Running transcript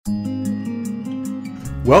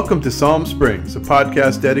Welcome to Psalm Springs, a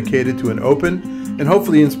podcast dedicated to an open and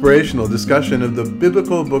hopefully inspirational discussion of the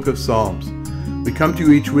biblical book of Psalms. We come to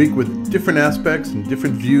you each week with different aspects and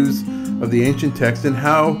different views of the ancient text and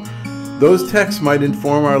how those texts might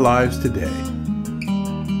inform our lives today.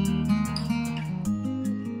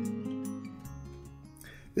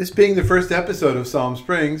 This being the first episode of Psalm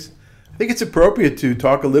Springs, I think it's appropriate to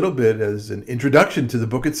talk a little bit as an introduction to the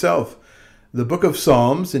book itself. The book of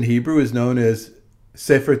Psalms in Hebrew is known as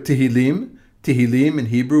Sefer Tehillim. Tehillim in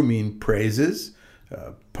Hebrew mean praises,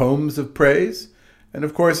 poems of praise. And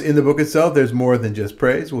of course, in the book itself, there's more than just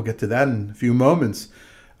praise. We'll get to that in a few moments.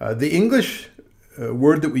 The English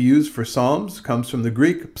word that we use for psalms comes from the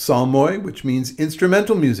Greek psalmoi, which means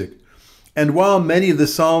instrumental music. And while many of the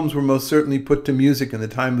psalms were most certainly put to music in the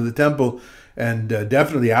time of the temple, and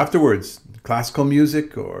definitely afterwards, classical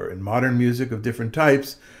music or in modern music of different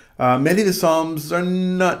types, many of the psalms are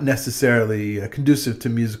not necessarily conducive to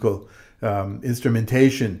musical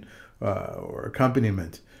instrumentation or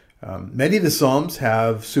accompaniment. Many of the psalms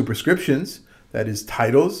have superscriptions, that is,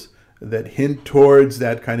 titles that hint towards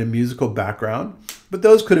that kind of musical background, but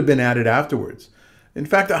those could have been added afterwards. In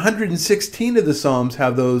fact, 116 of the psalms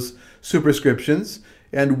have those superscriptions,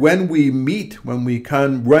 and when we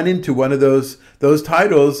run into one of those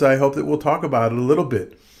titles, I hope that we'll talk about it a little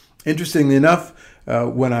bit. Interestingly enough,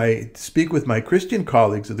 when I speak with my Christian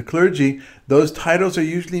colleagues of the clergy, those titles are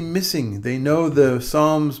usually missing. They know the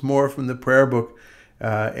Psalms more from the prayer book,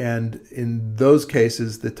 and in those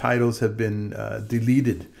cases, the titles have been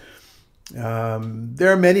deleted.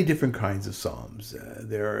 There are many different kinds of Psalms.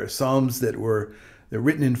 There are Psalms they're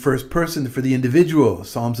written in first person for the individual,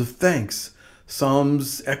 Psalms of thanks,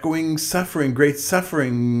 Psalms echoing suffering, great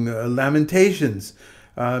suffering, lamentations.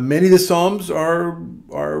 Many of the Psalms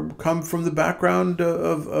come from the background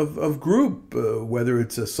of group, whether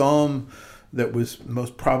it's a Psalm that was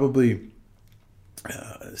most probably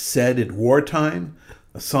said at wartime,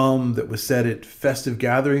 a Psalm that was said at festive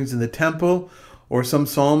gatherings in the temple, or some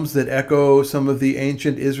Psalms that echo some of the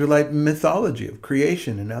ancient Israelite mythology of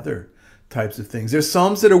creation and other types of things. There's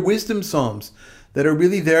Psalms that are wisdom Psalms that are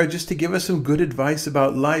really there just to give us some good advice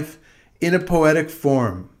about life in a poetic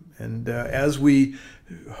form. And as we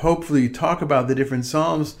hopefully talk about the different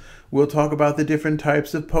Psalms, we'll talk about the different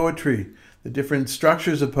types of poetry, the different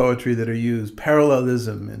structures of poetry that are used,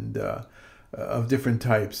 parallelism and of different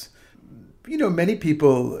types. You know, many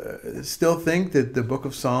people still think that the book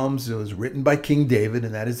of Psalms was written by King David,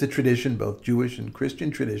 and that is the tradition, both Jewish and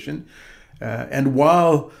Christian tradition. And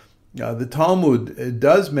while the Talmud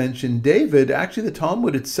does mention David, actually the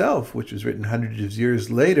Talmud itself, which was written hundreds of years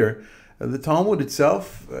later, the Talmud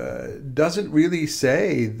itself doesn't really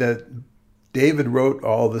say that David wrote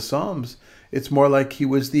all the Psalms. It's more like he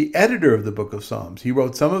was the editor of the book of Psalms. He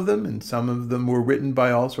wrote some of them, and some of them were written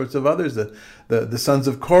by all sorts of others. The sons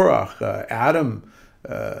of Korach, Adam,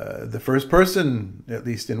 the first person, at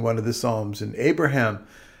least in one of the Psalms, and Abraham.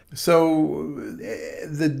 So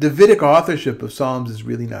the Davidic authorship of Psalms is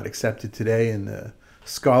really not accepted today in the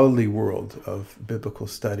scholarly world of biblical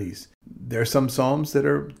studies. There are some Psalms that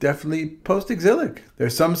are definitely post-exilic. There are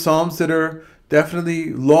some Psalms that are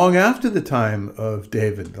definitely long after the time of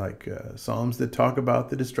David, like Psalms that talk about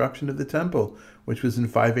the destruction of the temple, which was in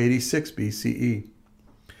 586 BCE.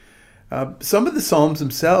 Some of the Psalms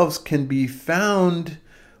themselves can be found,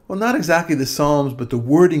 well, not exactly the Psalms, but the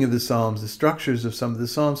wording of the Psalms, the structures of some of the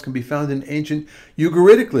Psalms can be found in ancient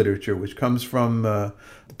Ugaritic literature, which comes from the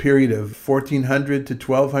period of 1400 to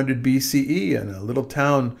 1200 BCE in a little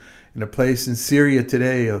town in a place in Syria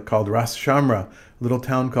today called Ras Shamra, a little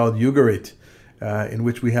town called Ugarit, in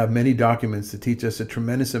which we have many documents that teach us a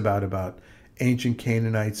tremendous amount about ancient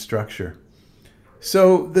Canaanite structure.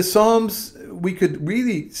 So the Psalms, we could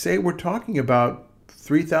really say we're talking about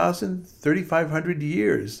 3,000, 3,500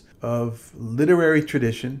 years of literary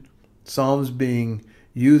tradition, Psalms being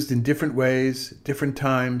used in different ways, different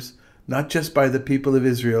times, not just by the people of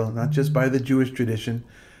Israel, not just by the Jewish tradition.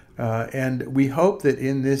 And we hope that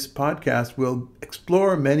in this podcast we'll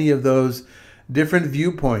explore many of those different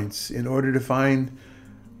viewpoints in order to find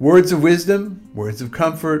words of wisdom, words of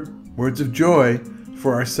comfort, words of joy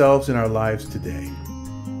for ourselves and our lives today.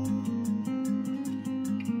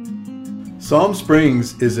 Psalm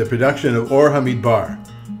Springs is a production of Or Hamidbar,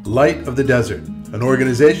 Light of the Desert, an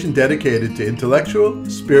organization dedicated to intellectual,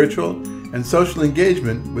 spiritual, and social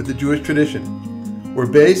engagement with the Jewish tradition. We're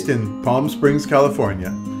based in Palm Springs, California,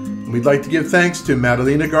 and we'd like to give thanks to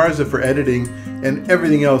Madalena Garza for editing and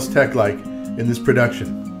everything else tech-like in this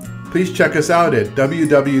production. Please check us out at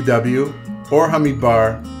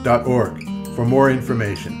www.orhamidbar.org for more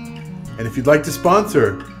information. And if you'd like to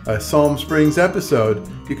sponsor a Psalm Springs episode,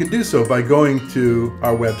 you can do so by going to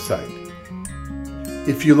our website.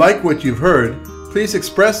 If you like what you've heard, please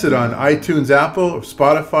express it on iTunes, Apple, or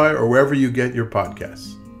Spotify, or wherever you get your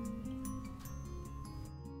podcasts.